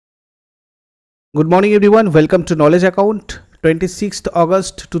Good morning everyone, welcome to knowledge account. 26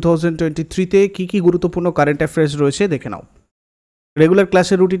 August 2023-তে কী কী গুরুত্বপূর্ণ current affairs রয়েছে দেখে নাও। Regular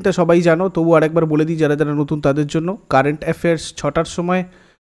ক্লাসের রুটিনটা সবাই জানো, তবু আরেকবার বলে দিই যারা যারা নতুন তাদের জন্য। কারেন্ট অ্যাফেয়ার্স 6টার সময়,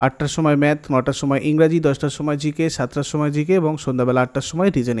 8টার সময় ম্যাথ, 9টার সময় ইংরাজি, 10টার সময় জিকে, 7টার সময় জিকে এবং সন্ধ্যাবেলা 8টার সময়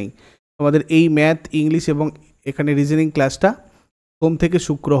রিজনিং। তোমাদের এই ম্যাথ, ইংলিশ এবং এখানে রিজনিং ক্লাসটা সোম থেকে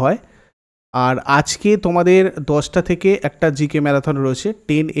শুক্র হয়। আর আজকে তোমাদের 10টা থেকে একটা জিকে ম্যারাথন রয়েছে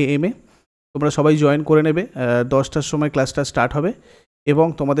 10 AM। তোমরা সবাই জয়েন করে নেবে। 10টার সময় ক্লাসটা স্টার্ট হবে এবং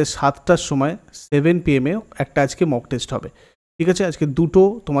তোমাদের 7টার সময় 7 PM একটা আজকে মক টেস্ট হবে। ঠিক আছে, আজকে দুটো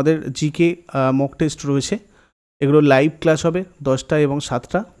তোমাদের জিকে মক টেস্ট রয়েছে, এগুলো লাইভ ক্লাস হবে 10টা এবং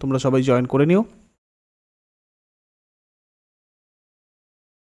 7টা। তোমরা সবাই জয়েন করে নিও।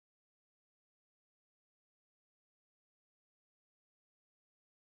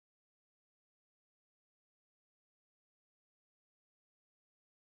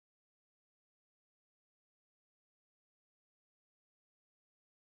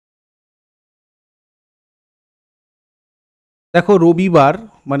 দেখো, রবিবার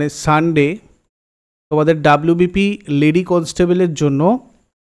মানে সানডে তোমাদের WBP লেডি কনস্টেবলের জন্য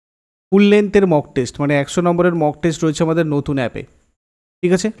ফুল লেন্থের মক টেস্ট মানে 100 নম্বরের মক টেস্ট রয়েছে আমাদের নতুন অ্যাপে।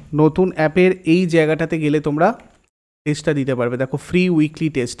 ঠিক আছে, নতুন অ্যাপের এই জায়গাটাতে গেলে তোমরা টেস্টটা দিতে পারবে। দেখো, ফ্রি উইকলি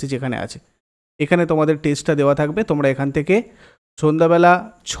টেস্ট যেখানে আছে, এখানে তোমাদের টেস্টটা দেওয়া থাকবে। তোমরা এখান থেকে সন্ধ্যাবেলা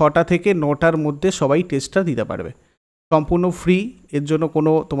 6টা থেকে 9টার মধ্যে সবাই টেস্টটা দিতে পারবে, সম্পূর্ণ ফ্রি। এর জন্য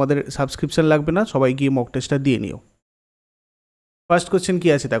কোনো তোমাদের সাবস্ক্রিপশন লাগবে না, সবাই গিয়ে মক টেস্টটা দিয়ে নিও। ফার্স্ট কোশ্চেন কি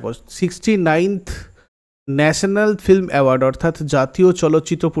আছে দেখো, 69th ন্যাশনাল ফিল্ম অ্যাওয়ার্ড অর্থাৎ জাতীয়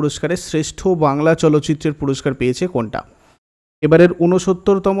চলচ্চিত্র পুরস্কারে শ্রেষ্ঠ বাংলা চলচ্চিত্রের পুরস্কার পেয়েছে কোনটা? এবারের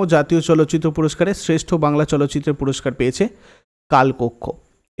 69তম জাতীয় চলচ্চিত্র পুরস্কারে শ্রেষ্ঠ বাংলা চলচ্চিত্রের পুরস্কার পেয়েছে কালকক্ষ।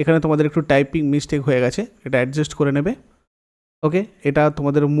 এখানে তোমাদের একটু টাইপিং মিস্টেক হয়ে গেছে, এটা অ্যাডজাস্ট করে নেবে। ওকে, এটা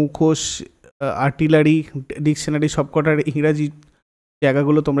তোমাদের মুখোশ, আর্টিলারি, ডিকশনারি সবকটার ইংরাজি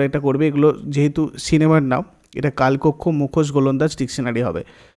জায়গাগুলো তোমরা এটা করবে। এগুলো যেহেতু সিনেমার নাম, এটা কালকক্ষ, মুখোশ, গোলন্দাজ, ডিকশনারি হবে।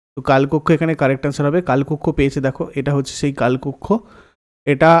 তো কালকক্ষ এখানে কারেক্ট আনসার হবে। কালকক্ষ পেয়েছে, দেখো এটা হচ্ছে সেই কালকক্ষ।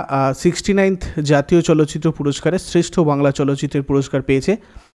 এটা 69th জাতীয় চলচ্চিত্র পুরস্কারে শ্রেষ্ঠ বাংলা চলচ্চিত্রের পুরস্কার পেয়েছে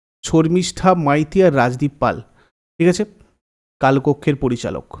শর্মিষ্ঠা মাইতি আর রাজদীপ পাল। ঠিক আছে, কালকক্ষের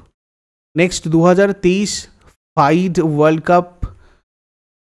পরিচালক। নেক্সট, 2023 ফাইড ওয়ার্ল্ড কাপ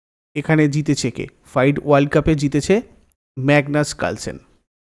এখানে জিতেছে কে? ফাইড ওয়ার্ল্ড কাপে জিতেছে ম্যাগনাস কার্লসেন।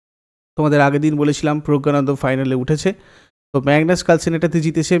 তোমাদের আগের দিন বলেছিলাম প্রজ্ঞানন্দ ফাইনালে উঠেছে, তো ম্যাগনাস কার্লসেন এটাতে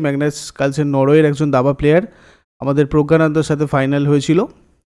জিতেছে। ম্যাগনাস কার্লসেন নরওয়ের একজন দাবা প্লেয়ার। আমাদের প্রজ্ঞানন্দর সাথে ফাইনাল হয়েছিল,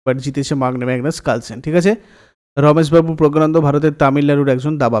 বাট জিতেছে ম্যাগনাস কার্লসেন। ঠিক আছে, রমেশবাবু প্রজ্ঞানন্দ ভারতের তামিলনাড়ুর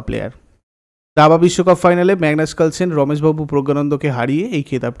একজন দাবা প্লেয়ার। দাবা বিশ্বকাপ ফাইনালে ম্যাগনাস কার্লসেন রমেশবাবু প্রজ্ঞানন্দকে হারিয়ে এই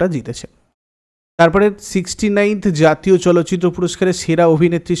খেতাবটা জিতেছে। তারপরে 69th জাতীয় চলচ্চিত্র পুরস্কারে সেরা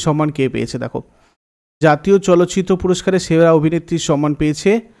অভিনেত্রীর সম্মান কে পেয়েছে? দেখো, জাতীয় চলচ্চিত্র পুরস্কারে সেরা অভিনেত্রীর সম্মান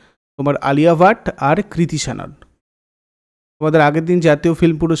পেয়েছে তোমার আলিয়া ভাট আর কৃতি শ্যানন। তোমাদের আগের দিন জাতীয়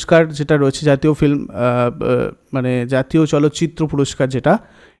ফিল্ম পুরস্কার যেটা রয়েছে, জাতীয় ফিল্ম মানে জাতীয় চলচ্চিত্র পুরস্কার যেটা,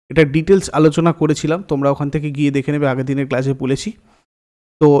 এটা ডিটেলস আলোচনা করেছিলাম, তোমরা ওখান থেকে গিয়ে দেখে নেবে, আগের দিনের ক্লাসে বলেছি।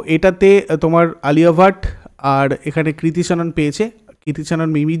 তো এটাতে তোমার আলিয়া ভাট আর এখানে কৃতি শ্যানন পেয়েছে। কৃতি শ্যানন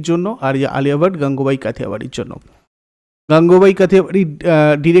মিমির জন্য আর আলিয়া ভাট গঙ্গোবাই কাথিয়াবাড়ির জন্য। গঙ্গোবাই কাথিয়াবাড়ির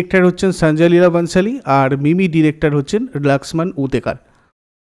ডিরেক্টর হচ্ছেন সঞ্জয় লীলা বনসালি আর মিমি ডিরেক্টর হচ্ছেন লক্ষ্মণ উতেকার।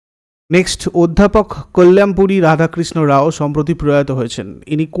 নেক্সট, অধ্যাপক কল্যাণপুরী রাধাকৃষ্ণ রাও সম্প্রতি প্রয়াত হয়েছেন।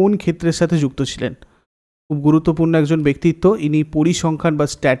 ইনি কোন ক্ষেত্রের সাথে যুক্ত ছিলেন? খুব গুরুত্বপূর্ণ একজন ব্যক্তিত্ব, ইনি পরিসংখ্যান বা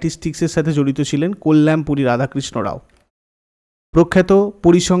স্ট্যাটিস্টিক্সের সাথে জড়িত ছিলেন। কল্যাণপুরী রাধাকৃষ্ণ রাও প্রখ্যাত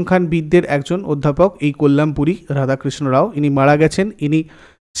পরিসংখ্যানবিদদের একজন অধ্যাপক, এই কল্যাণপুরী রাধাকৃষ্ণ রাও। ইনি মারা গেছেন, ইনি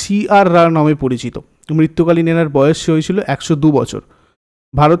CR রাও নামে পরিচিত। মৃত্যুকালীন এনার বয়স হয়েছিল 102 বছর।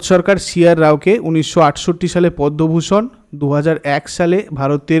 ভারত সরকার CR রাওকে 1968 সালে পদ্মভূষণ, 2001 সালে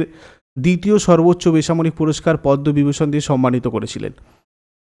ভারতের দ্বিতীয় সর্বোচ্চ বেসামরিক পুরস্কার পদ্মবিভূষণ দিয়ে সম্মানিত করেছিলেন।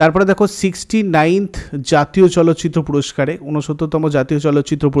 তারপরে দেখো, 69th জাতীয় চলচ্চিত্র পুরস্কারে, 69তম জাতীয়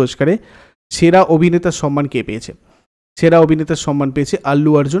চলচ্চিত্র পুরস্কারে সেরা অভিনেতার সম্মান কে পেয়েছে? সেরা অভিনেতার সম্মান পেয়েছে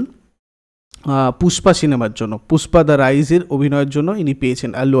আল্লু অর্জুন, পুষ্পা সিনেমার জন্য, পুষ্পা দ্য রাইজের অভিনয়ের জন্য ইনি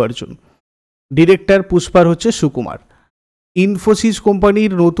পেয়েছেন আল্লু অর্জুন। ডিরেক্টর পুষ্পার হচ্ছে সুকুমার। ইনফোসিস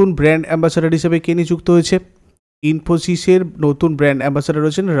কোম্পানির নতুন ব্র্যান্ড অ্যাম্বাসাডার হিসেবে কে নিযুক্ত হয়েছে? ইনফোসিসের নতুন ব্র্যান্ড অ্যাম্বাসাডার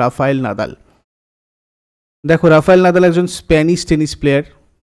হচ্ছেন রাফায়েল নাদাল। দেখো, রাফায়েল নাদাল একজন Spanish tennis player.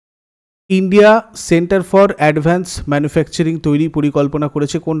 India centre for advance manufacturing তৈরি পরিকল্পনা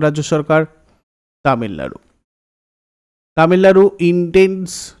করেছে কোন রাজ্য সরকার? Tamil Nadu. Tamil Nadu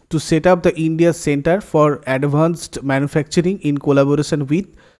intends to set up the India Center for Advanced Manufacturing in collaboration with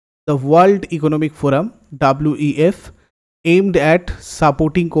the World Economic Forum WEF aimed at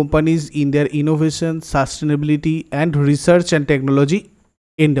supporting companies in their innovation, sustainability and research and technology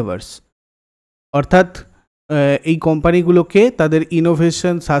endeavors. অর্থাৎ এই কোম্পানিগুলোকে তাদের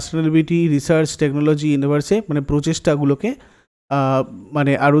innovation, sustainability, research, technology ইউনিভার্সে মানে প্রচেষ্টাগুলোকে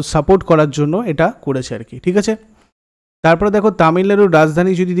মানে আরও support করার জন্য এটা করেছে আর কি। ঠিক আছে, তারপরে দেখো তামিলনাড়ুর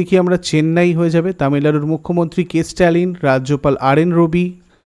রাজধানী যদি দেখি আমরা চেন্নাই হয়ে যাবে। তামিলনাড়ুর মুখ্যমন্ত্রী কে স্ট্যালিন, রাজ্যপাল RN রবি,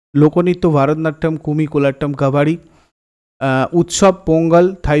 লোকনৃত্য ভারতনাট্যম, কুমি কোলাট্টম, কাবাডি, উৎসব পোঙ্গল,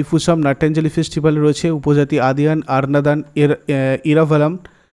 থাইফুসাম, নাট্যাঞ্জলি ফেস্টিভ্যাল রয়েছে, উপজাতি আদিয়ান, আর্নাদান, ইরাভালাম,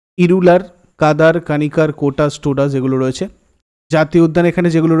 ইরুলার, কাদার, কানিকার, কোটাস, টোডাস এগুলো রয়েছে। জাতীয় উদ্যান এখানে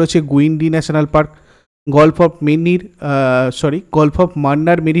যেগুলো রয়েছে Guindy national park, golf of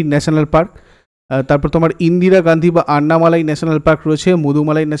Mannar marine national park, তারপর তোমার ইন্দিরা গান্ধী বা আন্নামালাই ন্যাশনাল পার্ক রয়েছে,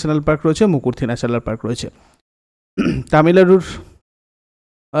 মুদুমালাই ন্যাশনাল পার্ক রয়েছে, মুকুর্থি ন্যাশনাল পার্ক রয়েছে। তামিলনাড়ুর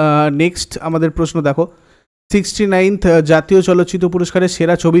নেক্সট আমাদের প্রশ্ন দেখো, 69th জাতীয় চলচ্চিত্র পুরস্কারে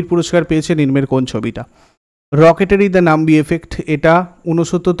সেরা ছবির পুরস্কার পেয়েছে নিম্নের কোন ছবিটা? রকেটারি দ্য নাম্বি এফেক্ট, এটা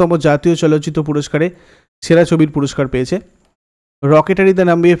 69তম জাতীয় চলচ্চিত্র পুরস্কারে সেরা ছবির পুরস্কার পেয়েছে। রকেটারি দ্য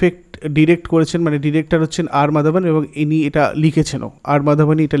নাম্বি এফেক্ট ডিরেক্ট করেছেন, মানে ডিরেক্টর হচ্ছেন আর মাধবন এবং ইনি এটা লিখেছেনও, আর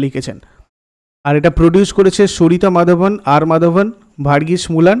মাধবনই এটা লিখেছেন। আর এটা প্রডিউস করেছে সরিতা মাধবন, আর মাধবন, ভার্গিস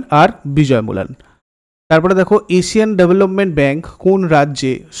মুলান আর বিজয় মুলান। তারপরে দেখো এশিয়ান ডেভেলপমেন্ট ব্যাংক কোন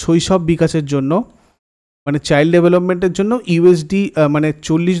রাজ্যে শৈশব বিকাশের জন্য মানে চাইল্ড ডেভেলপমেন্টের জন্য ইউএসডি মানে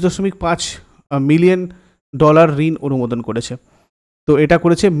 40.5 মিলিয়ন ডলার ঋণ অনুমোদন করেছে? তো এটা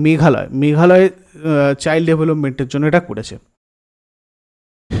করেছে মেঘালয় চাইল্ড ডেভেলপমেন্টের জন্য এটা করেছে।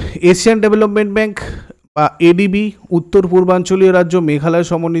 এশিয়ান ডেভেলপমেন্ট ব্যাংক বা এডিবি উত্তর পূর্বাঞ্চলীয় রাজ্য মেঘালয়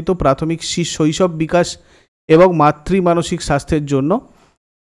সমন্বিত প্রাথমিক শৈশব বিকাশ এবং মাতৃ মানসিক স্বাস্থ্যের জন্য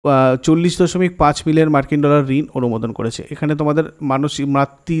 40.5 মিলিয়ন মার্কিন ডলার ঋণ অনুমোদন করেছে। এখানে তোমাদের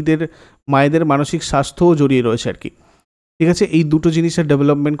মায়েদের মানসিক স্বাস্থ্যও জড়িয়ে রয়েছে আর কি। ঠিক আছে, এই দুটো জিনিসের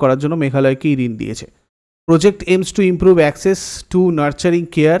ডেভেলপমেন্ট করার জন্য মেঘালয়কে এই ঋণ দিয়েছে। Project aims to improve access to nurturing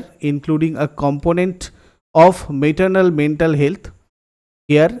care including a component of maternal mental health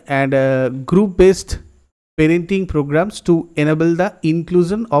care and group based parenting programs two enable the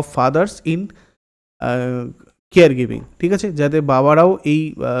inclusion of father's in care giving. ঠিক আছে, যাতে বাবারাও এই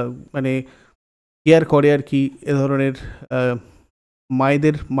মানে কেয়ার করে আর কি, এ ধরনের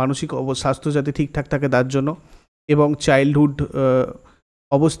মায়েদের মানসিক স্বাস্থ্য যাতে ঠিকঠাক থাকে তার জন্য, এবং চাইল্ডহুড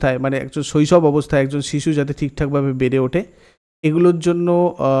অবস্থায় মানে একজন শৈশব অবস্থায় একজন শিশু যাতে ঠিকঠাকভাবে বেড়ে ওঠে, এগুলোর জন্য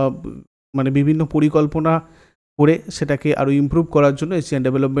মানে বিভিন্ন পরিকল্পনা করে সেটাকে আরও ইমপ্রুভ করার জন্য এশিয়ান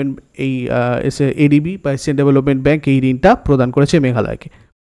ডেভেলপমেন্ট এই এডিবি বা এশিয়ান ডেভেলপমেন্ট ব্যাংক এই ঋণটা প্রদান করেছে মেঘালয়কে।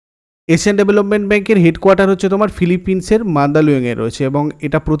 এশিয়ান ডেভেলপমেন্ট ব্যাংকের হেডকোয়ার্টার হচ্ছে তোমার ফিলিপিন্সের মান্দালুয়েংয়ে রয়েছে এবং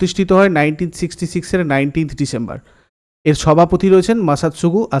এটা প্রতিষ্ঠিত হয় 1966 19 ডিসেম্বর। এর সভাপতি রয়েছেন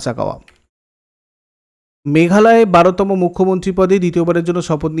মাসাতসুগু আসাকাওয়া। মেঘালয়ে 12তম মুখ্যমন্ত্রী পদে দ্বিতীয়বারের জন্য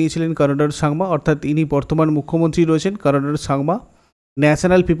শপথ নিয়েছিলেন কনরাড সাংমা, অর্থাৎ ইনি বর্তমান মুখ্যমন্ত্রী রয়েছেন Conrad Sangma,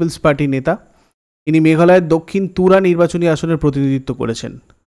 national people's party নেতা। ইনি মেঘালয়ের দক্ষিণ তুরা নির্বাচনী আসনের প্রতিনিধিত্ব করেছেন।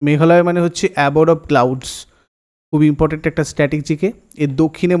 মেঘালয় মানে হচ্ছে অ্যাবোর্ড অফ ক্লাউডস, খুব ইম্পর্টেন্ট একটা স্ট্র্যাটেজিকে। এর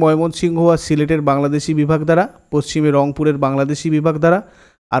দক্ষিণে ময়মনসিংহ আর সিলেটের বাংলাদেশি বিভাগ দ্বারা, পশ্চিমে রংপুরের বাংলাদেশি বিভাগ দ্বারা,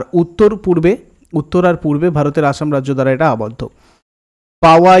 আর উত্তর আর পূর্বে ভারতের আসাম রাজ্য দ্বারা এটা আবদ্ধ।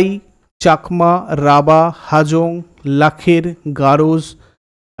 পাওয়াই, চাকমা, রাবা, হাজং, লাখের, গারোজ,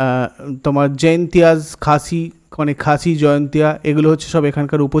 তোমার জয়ন্তিয়াজ, খাসি জয়ন্তিয়া, এগুলো হচ্ছে সব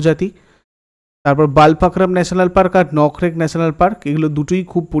এখানকার উপজাতি। তারপর বালপাকরাম ন্যাশনাল পার্ক আর নকরেক ন্যাশনাল পার্ক, এগুলো দুটোই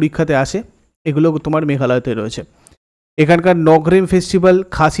খুব পরীক্ষাতে আসে, এগুলো তোমার মেঘালয়তে রয়েছে। এখানকার নগরেম ফেস্টিভ্যাল,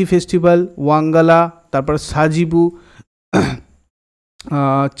 খাসি ফেস্টিভ্যাল, ওয়াঙ্গালা, তারপর সাজিবু,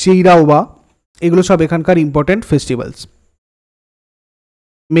 চেইরাওবা, এগুলো সব এখানকার ইম্পর্টেন্ট ফেস্টিভ্যালস।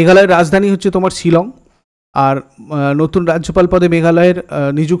 মেঘালয়ের রাজধানী হচ্ছে তোমার শিলং। আর নতুন রাজ্যপাল পদে মেঘালয়ের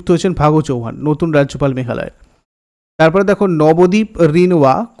নিযুক্ত হয়েছেন ফাগু চৌহান, নতুন রাজ্যপাল মেঘালয়ের। তারপরে দেখো নবদ্বীপ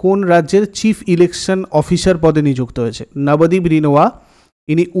রিনোয়া কোন রাজ্যের চিফ ইলেকশন অফিসার পদে নিযুক্ত হয়েছে? নবদ্বীপ রিনোয়া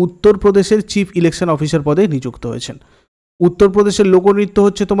ইনি উত্তরপ্রদেশের চিফ ইলেকশন অফিসার পদে নিযুক্ত হয়েছেন। উত্তরপ্রদেশের লোকনৃত্য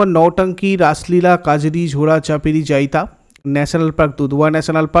হচ্ছে তোমার নৌটাঙ্কি, রাসলীলা, কাজরি, ঝোড়া, চাপেরি, জাইতা। National park Dudhwa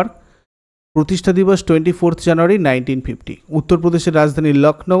national park. প্রতিষ্ঠা দিবস 24 জানুয়ারি 1950। উত্তরপ্রদেশের রাজধানী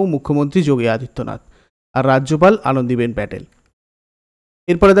লখনৌ, মুখ্যমন্ত্রী যোগী আদিত্যনাথ, আর রাজ্যপাল আনন্দীবেন প্যাটেল।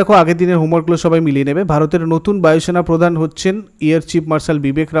 এরপরে দেখো আগের দিনের হোমওয়ার্কগুলো সবাই মিলিয়ে নেবে। ভারতের নতুন বায়ুসেনা প্রধান হচ্ছেন এয়ার চিফ মার্শাল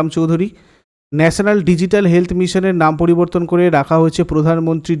বিবেক Ram Chowdhury. National digital health মিশনের নাম পরিবর্তন করে রাখা হয়েছে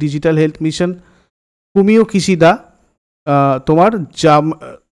প্রধানমন্ত্রী ডিজিটাল হেলথ মিশন। কুমিও কিশিদা তোমার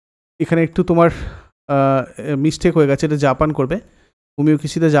এখানে একটু তোমার মিস্টেক হয়ে গেছে, এটা জাপান করবে। কুমিও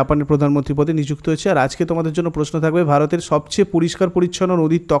কিশিদা জাপানের প্রধানমন্ত্রী পদে নিযুক্ত হয়েছে। আর আজকে তোমাদের জন্য প্রশ্ন থাকবে, ভারতের সবচেয়ে পরিষ্কার পরিচ্ছন্ন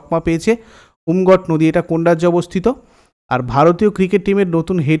নদীর তকমা পেয়েছে উমগট নদী, এটা কোন রাজ্যে অবস্থিত? আর ভারতীয় ক্রিকেট টিমের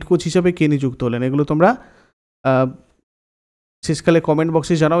নতুন হেড কোচ হিসাবে কে নিযুক্ত হলেন? এগুলো তোমরা শেষকালে কমেন্ট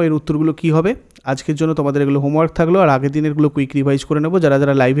বক্সে জানাও এর উত্তরগুলো কী হবে। আজকের জন্য তোমাদের এগুলো হোমওয়ার্ক থাকলো, আর আগের দিনেরগুলো কুইক রিভাইজ করে নেবো। যারা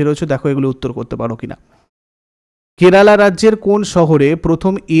যারা লাইভে রয়েছে দেখো এগুলো উত্তর করতে পারো কিনা। কেরালা রাজ্যের কোন শহরে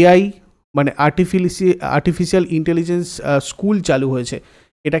প্রথম এআই মানে আর্টিফিশিয়াল ইন্টেলিজেন্স স্কুল চালু হয়েছে?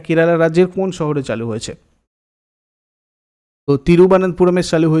 এটা কেরালা রাজ্যের কোন শহরে চালু হয়েছে? তো তিরুবনন্তপুরমে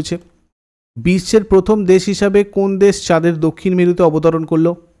চালু হয়েছে। বিশ্বের প্রথম দেশ হিসাবে কোন দেশ চাঁদের দক্ষিণ মেরুতে অবতরণ করল?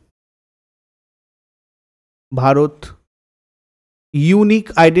 Bharat. Unique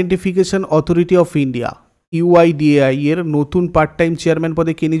identification authority of India UIDAI এর নতুন পার্ট টাইম চেয়ারম্যান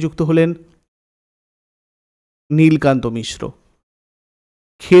পদে কে নিযুক্ত হলেন? নীলকান্ত মিশ্র।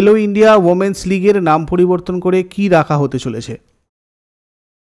 খেলো ইন্ডিয়া ওমেন্স লিগের নাম পরিবর্তন করে কি রাখা হতে চলেছে?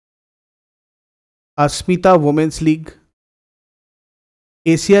 अस्मिता वोमेन्स लीग।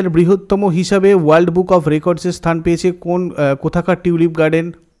 এশিয়ার বৃহত্তম হিসাবে ওয়ার্ল্ড বুক অফ রেকর্ডসে স্থান পেয়েছে কোথাকার টিউলিপ গার্ডেন?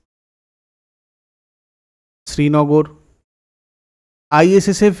 শ্রীনগর।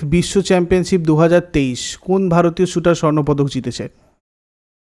 আইএসএসএফ বিশ্ব চ্যাম্পিয়নশিপ 2023 কোন ভারতীয় শুটার স্বর্ণপদক জিতেছে?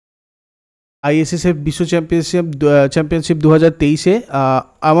 আইএসএসএফ বিশ্ব চ্যাম্পিয়নশিপ 2023-এ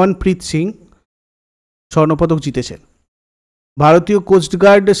আমনপ্রীত সিং স্বর্ণপদক জিতেছেন। ভারতীয়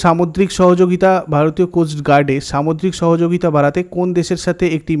কোস্টগার্ডে সামুদ্রিক সহযোগিতা বাড়াতে কোন দেশের সাথে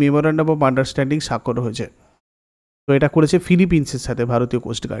একটি মেমোরেন্ডাম অফ আন্ডারস্ট্যান্ডিং স্বাক্ষর হয়েছে? তো এটা করেছে ফিলিপিন্সের সাথে ভারতীয়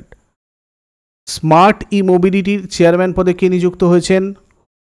কোস্টগার্ড। স্মার্ট ই মোবিলিটির চেয়ারম্যান পদে কে নিযুক্ত হয়েছেন?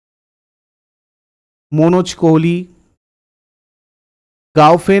 মনোজ কোহলি।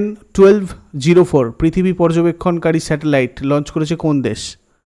 গাওফেন 1204 পৃথিবী পর্যবেক্ষণকারী স্যাটেলাইট লঞ্চ করেছে কোন দেশ?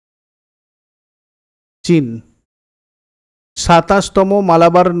 চীন। 27তম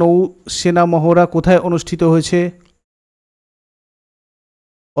মালাবার নৌসেনা মহড়া কোথায় অনুষ্ঠিত হয়েছে?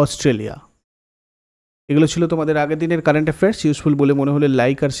 অস্ট্রেলিয়া। এগুলো ছিল তোমাদের আগের দিনের কারেন্ট অ্যাফেয়ার্স। ইউজফুল বলে মনে হলে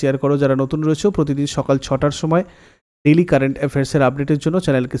লাইক আর শেয়ার করো। যারা নতুন রয়েছে প্রতিদিন সকাল 6টার সময় ডেইলি কারেন্ট অ্যাফেয়ার্সের আপডেটের জন্য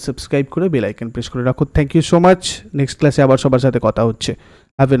চ্যানেলকে সাবস্ক্রাইব করে বেল আইকন প্রেস করে রাখো। Thank you so much. Next ক্লাসে আবার সবার সাথে কথা হচ্ছে।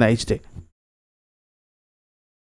 Have a nice day.